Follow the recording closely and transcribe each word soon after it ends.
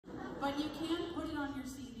but you can put it on your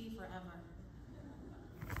CV forever.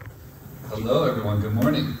 Hello everyone, good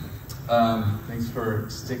morning. Thanks for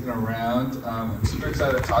sticking around. I'm super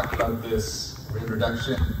excited to talk about this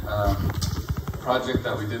reintroduction project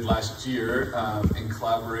that we did last year in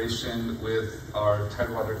collaboration with our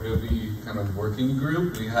Tidewater Goby kind of working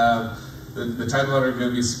group. We have the Tidewater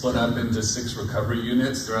Goby split up into 6 recovery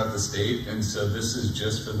units throughout the state, and so this is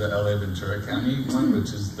just for the LA Ventura County one,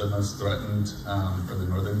 which is the most threatened for the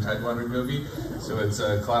northern Tidewater Goby. So it's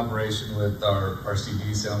a collaboration with our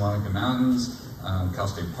RCD Santa Monica Mountains, Cal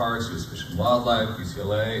State Parks, US Fish and Wildlife,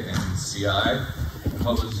 UCLA, and CI. And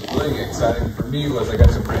what was really exciting for me was I got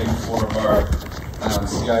to bring 4 of our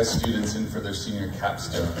CI students in for their senior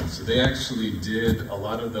capstone. So they actually did a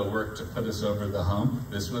lot of the work to put us over the hump.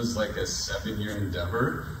 This was like a 7-year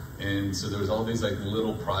endeavor. And so there was all these like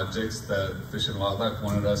little projects that Fish and Wildlife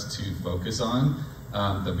wanted us to focus on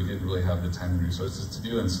that we didn't really have the time and resources to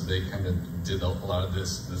do. And so they kind of did a lot of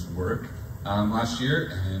this work last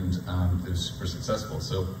year, and it was super successful.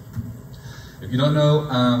 So if you don't know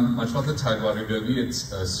much about the Tidewater Goby,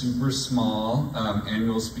 it's a super small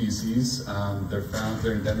annual species.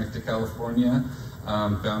 They're endemic to California,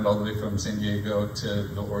 found all the way from San Diego to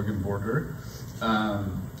the Oregon border.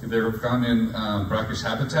 They're found in brackish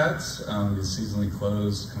habitats, these seasonally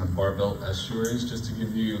closed kind of barbell estuaries. Just to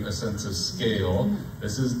give you a sense of scale,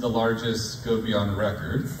 this is the largest goby on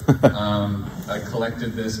record. I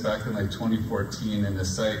collected this back in like 2014 in a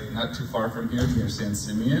site not too far from here near San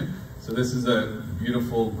Simeon. So this is a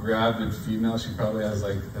beautiful gravid female. She probably has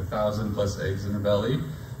like 1,000 plus eggs in her belly,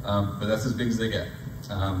 but that's as big as they get.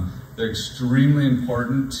 They're extremely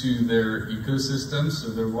important to their ecosystem, so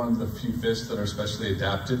they're one of the few fish that are specially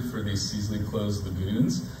adapted for these seasonally closed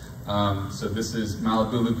lagoons. So this is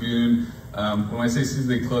Malibu Lagoon. When I say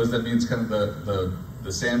seasonally closed, that means kind of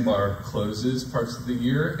the sandbar closes parts of the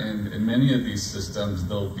year, and in many of these systems,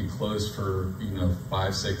 they'll be closed for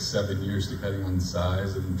 5, 6, 7 years, depending on the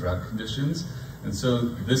size and drought conditions. And so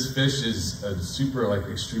this fish is a super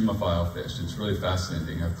extremophile fish. It's really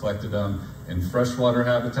fascinating. I've collected them in freshwater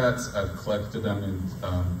habitats. I've collected them in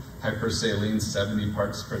hypersaline 70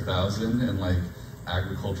 parts per thousand in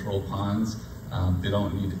agricultural ponds. They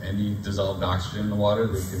don't need any dissolved oxygen in the water.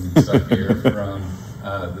 They can suck air from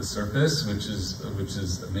the surface, which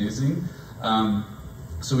is amazing.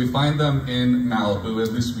 So we find them in Malibu,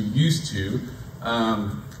 at least we used to.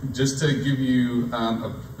 Just to give you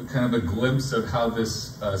kind of a glimpse of how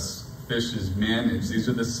this fish is managed, these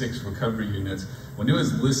are the 6 recovery units. When it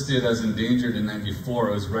was listed as endangered in '94,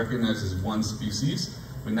 it was recognized as 1 species.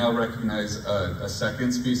 We now recognize a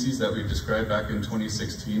 2nd species that we described back in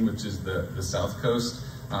 2016, which is the south coast,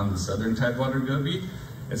 the southern Tidewater Goby.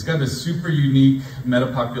 It's got a super unique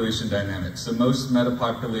metapopulation dynamic. So most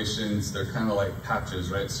metapopulations, they're kind of like patches,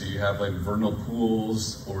 right? So you have like vernal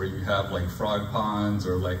pools, or you have like frog ponds,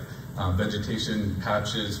 or like vegetation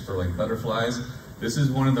patches for like butterflies. This is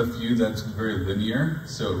one of the few that's very linear,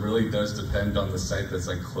 so it really does depend on the site that's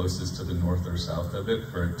like closest to the north or south of it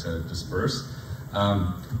for it to disperse.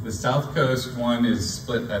 The south coast one is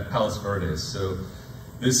split at Palos Verdes. So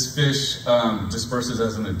this fish disperses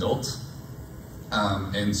as an adult.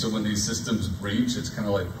 And so when these systems breach, it's kind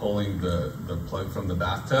of like pulling the plug from the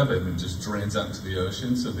bathtub, and it just drains out into the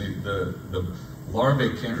ocean. So the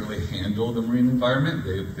larvae can't really handle the marine environment.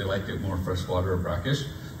 They like it more freshwater or brackish.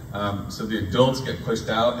 So the adults get pushed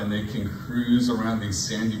out, and they can cruise around these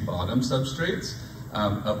sandy bottom substrates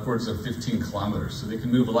upwards of 15 kilometers. So they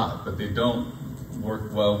can move a lot, but they don't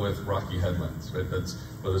work well with rocky headlands, right? That's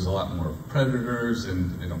where there's a lot more predators,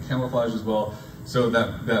 and they don't camouflage as well. So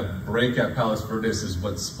that break at Palos Verdes is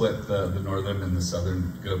what split the northern and the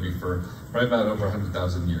southern goby for probably about over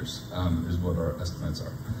 100,000 years, is what our estimates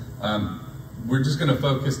are. We're just going to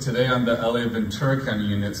focus today on the LA Ventura County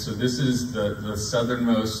unit. So this is the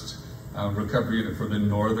southernmost recovery unit for the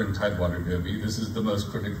northern Tidewater Goby. This is the most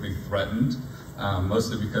critically threatened,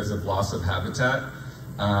 mostly because of loss of habitat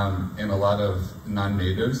and a lot of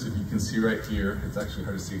non-natives. If you can see right here, it's actually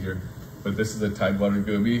hard to see here, but this is a Tidewater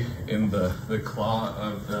Goby in the claw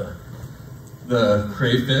of the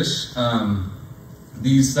crayfish.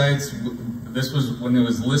 These sites, this was when it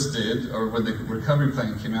was listed, or when the recovery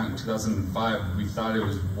plan came out in 2005, we thought it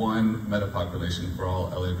was 1 metapopulation for all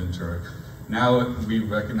LA Ventura. Now we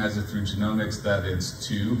recognize it through genomics that it's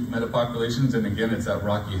 2 metapopulations, and again, it's that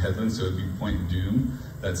rocky headland, so it'd be Point Doom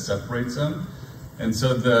that separates them. And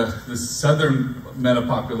so the southern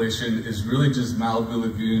metapopulation is really just Malibu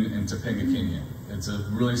Lagoon and Topanga Canyon. It's a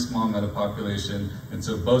really small metapopulation, and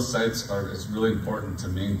so both sites it's really important to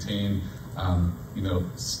maintain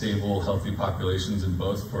stable, healthy populations in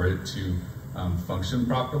both for it to function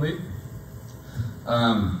properly.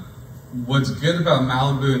 What's good about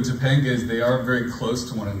Malibu and Topanga is they are very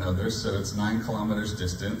close to one another, so it's 9 kilometers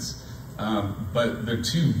distance, but they're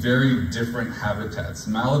two very different habitats.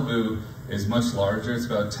 Malibu is much larger, it's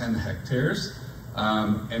about 10 hectares,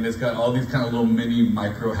 and it's got all these kind of little mini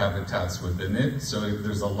micro habitats within it, so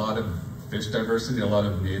there's a lot of fish diversity, a lot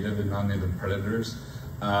of native and non-native predators.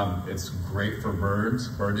 It's great for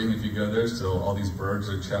birding if you go there, so all these birds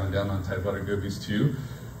are chowing down on Tidewater Gobies too.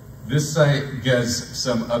 This site gets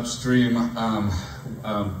some upstream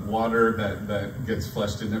water that gets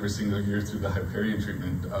flushed in every single year through the Hyperion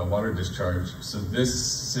treatment water discharge. So this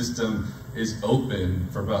system is open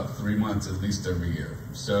for about 3 months at least every year.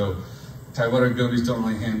 So Tidewater gobies don't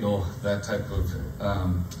really handle that type of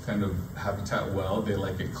kind of habitat well. They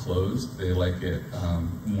like it closed, they like it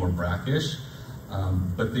more brackish.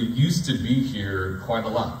 But they used to be here quite a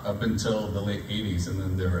lot up until the late 80s, and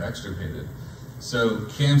then they were extirpated. So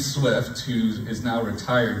Cam Swift, who is now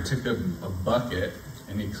retired, took a bucket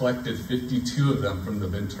and he collected 52 of them from the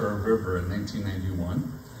Ventura River in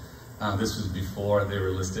 1991. This was before they were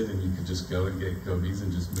listed and you could just go and get gobies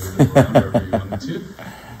and just move them around wherever you wanted to.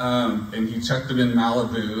 And he chucked them in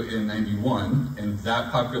Malibu in 91, and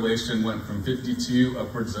that population went from 52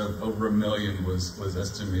 upwards of over 1 million was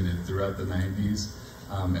estimated throughout the 90s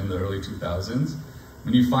and the early 2000s.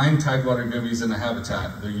 When you find Tidewater gobies in a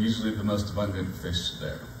habitat, they're usually the most abundant fish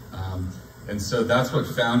there. And so that's what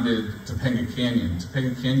founded Topanga Canyon.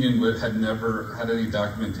 Topanga Canyon had never had any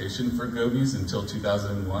documentation for gobies until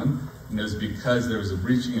 2001. And it was because there was a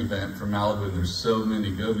breaching event for Malibu, and there's so many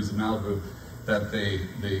gobies in Malibu that they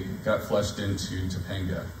got flushed into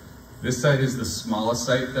Topanga. This site is the smallest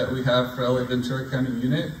site that we have for LA Ventura County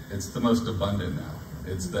unit. It's the most abundant now.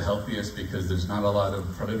 It's the healthiest because there's not a lot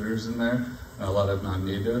of predators in there, and a lot of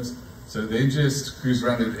non-natives. So they just cruise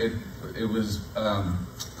around. It was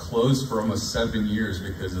closed for almost 7 years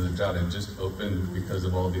because of the drought. It just opened because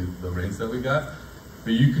of all the rains that we got.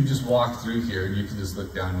 But you can just walk through here and you can just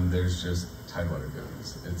look down and there's just Tidewater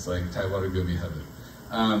gobies. It's like Tidewater goby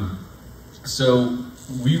heaven. So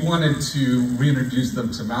we wanted to reintroduce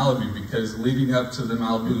them to Malibu because leading up to the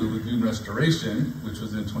Malibu Lagoon restoration, which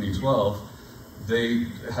was in 2012, they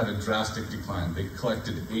had a drastic decline. They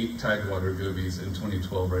collected 8 Tidewater gobies in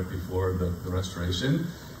 2012, right before the restoration.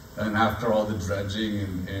 And after all the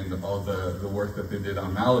dredging and all the work that they did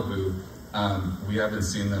on Malibu, we haven't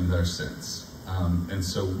seen them there since. And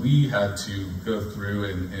so we had to go through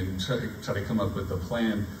and try to come up with a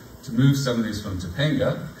plan to move some of these from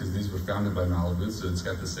Topanga, because these were founded by Malibu, so it's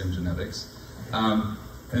got the same genetics.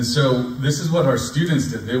 And so this is what our students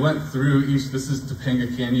did. They went through this is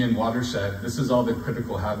Topanga Canyon watershed. This is all the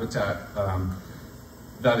critical habitat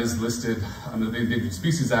that is listed under the Endangered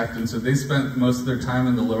Species Act. And so they spent most of their time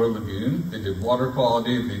in the lower lagoon. They did water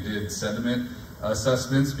quality, they did sediment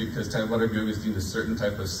assessments because Tidewater gobies need a certain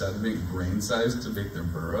type of sediment grain size to make their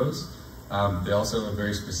burrows. They also have a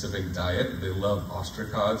very specific diet. They love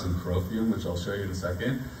ostracods and chromium, which I'll show you in a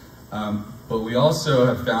second. But we also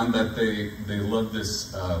have found that they love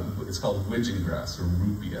this, it's called widgeon grass or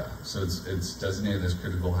rupia. So it's designated as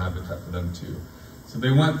critical habitat for them too. So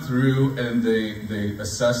they went through and they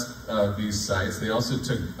assessed these sites. They also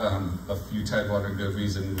took a few Tidewater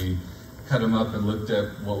gobies and we cut them up and looked at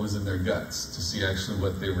what was in their guts to see actually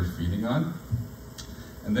what they were feeding on.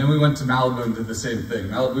 And then we went to Malibu and did the same thing.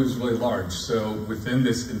 Malibu is really large, so within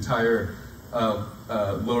this entire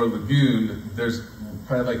lower lagoon, there's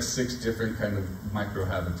probably like 6 different kind of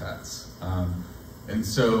microhabitats. And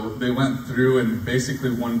so they went through and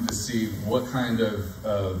basically wanted to see what kind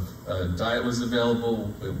of diet was available,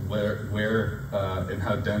 where and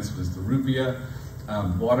how dense was the rupia.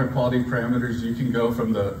 Water quality parameters, you can go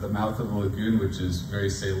from the mouth of the lagoon, which is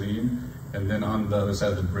very saline, and then on the other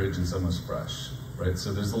side of the bridge it's almost fresh, right?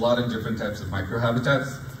 So there's a lot of different types of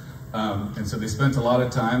microhabitats. And so they spent a lot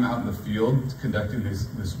of time out in the field conducting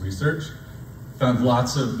this research. Found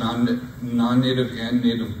lots of non-native and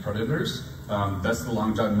native predators. That's the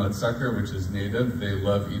long john mudsucker, which is native. They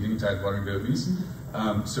love eating Tidewater gobies.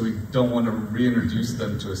 So we don't want to reintroduce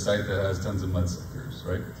them to a site that has tons of mudsuckers,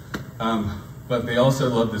 right? But they also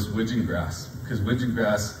love this widgeon grass, because widgeon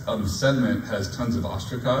grass on the sediment has tons of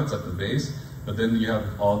ostracods at the base, but then you have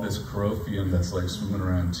all this chromium that's like swimming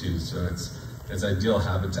around too, so it's ideal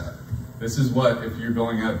habitat. This is what, if you're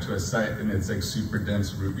going out to a site and it's like super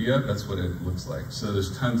dense rupia, that's what it looks like. So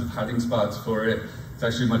there's tons of hiding spots for it. It's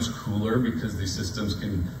actually much cooler because these systems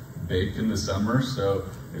can bake in the summer, so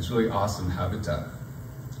it's really awesome habitat.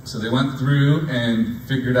 So they went through and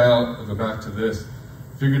figured out, I'll go back to this,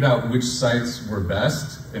 figured out which sites were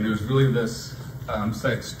best, and it was really this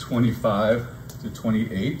sites 25 to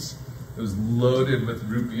 28. It was loaded with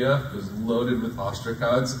rupia, it was loaded with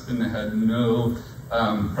ostracods, and it had no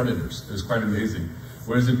predators. It was quite amazing.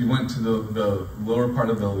 Whereas if you went to the lower part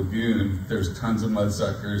of the lagoon, there's tons of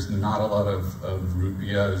mudsuckers, not a lot of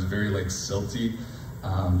rupia. It was very like silty,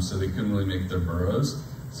 so they couldn't really make their burrows.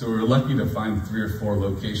 So we were lucky to find 3 or 4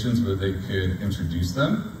 locations where they could introduce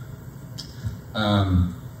them.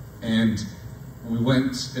 And we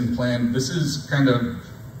went and planned, this is kind of,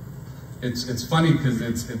 it's funny because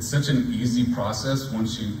it's such an easy process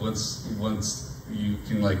once you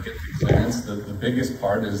can like get the clearance. The biggest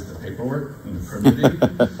part is the paperwork and the permitting.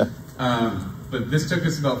 But this took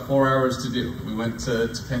us about 4 hours to do. We went to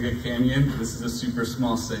Topanga Canyon. This is a super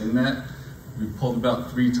small seine net. We pulled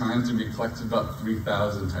about 3 times and we collected about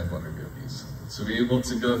 3,000 Tidewater Gobies. So we were able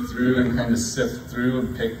to go through and kind of sift through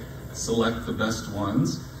and select the best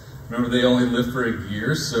ones. Remember, they only live for a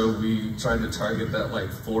year, so we tried to target that like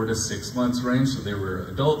 4 to 6 months range. So they were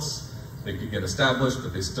adults, they could get established,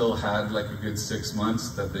 but they still had like a good 6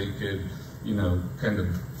 months that they could, you know, kind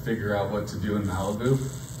of figure out what to do in Malibu,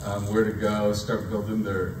 where to go, start building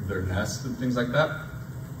their nests and things like that.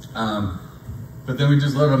 But then we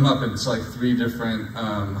just load them up into like 3 different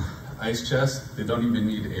ice chests. They don't even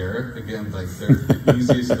need air. Again, like they're the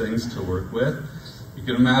easiest things to work with. You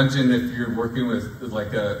can imagine if you're working with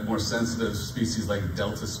like a more sensitive species like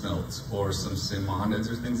delta smelts or some salmonids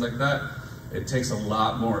or things like that, it takes a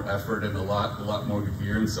lot more effort and a lot more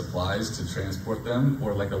gear and supplies to transport them,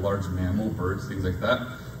 or like a large mammal, birds, things like that.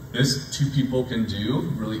 This 2 people can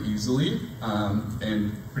do really easily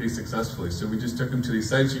and pretty successfully. So we just took them to these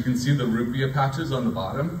sites. You can see the rupia patches on the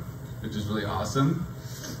bottom, which is really awesome.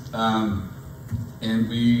 And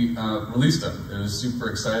we released them. It was super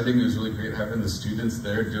exciting. It was really great having the students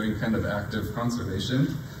there doing kind of active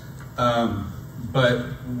conservation. But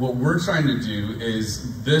what we're trying to do is,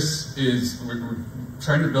 we're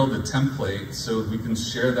trying to build a template so we can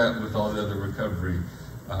share that with all the other recovery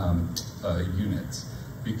units.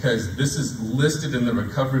 Because this is listed in the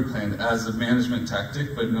recovery plan as a management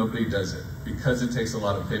tactic, but nobody does it. Because it takes a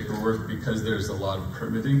lot of paperwork, because there's a lot of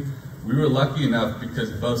permitting. We were lucky enough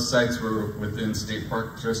because both sites were within state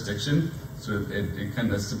park jurisdiction, so it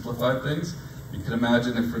kind of simplified things. You can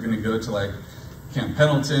imagine if we're going to go to like Camp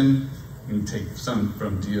Pendleton and take some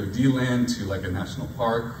from DOD land to like a national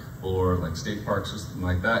park or like state parks or something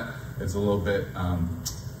like that, it's a little bit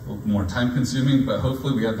more time consuming, but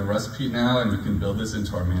hopefully we have the recipe now and we can build this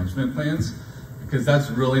into our management plans, because that's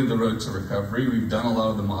really the road to recovery. We've done a lot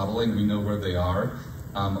of the modeling, we know where they are.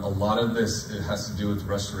 A lot of this, it has to do with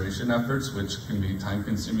restoration efforts, which can be time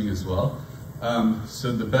consuming as well.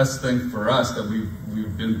 So the best thing for us that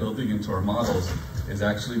we've been building into our models is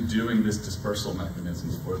actually doing this dispersal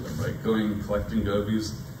mechanisms for them, right? Going and collecting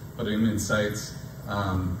gobies, putting them in sites,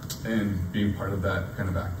 and being part of that kind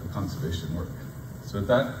of active conservation work. So with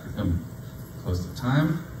that, we can close the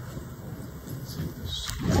time. Let's see if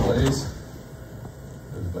this plays.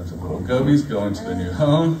 There's a bunch of little gobies going to their new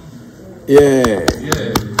home. Yay!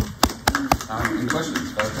 Yay! Any questions?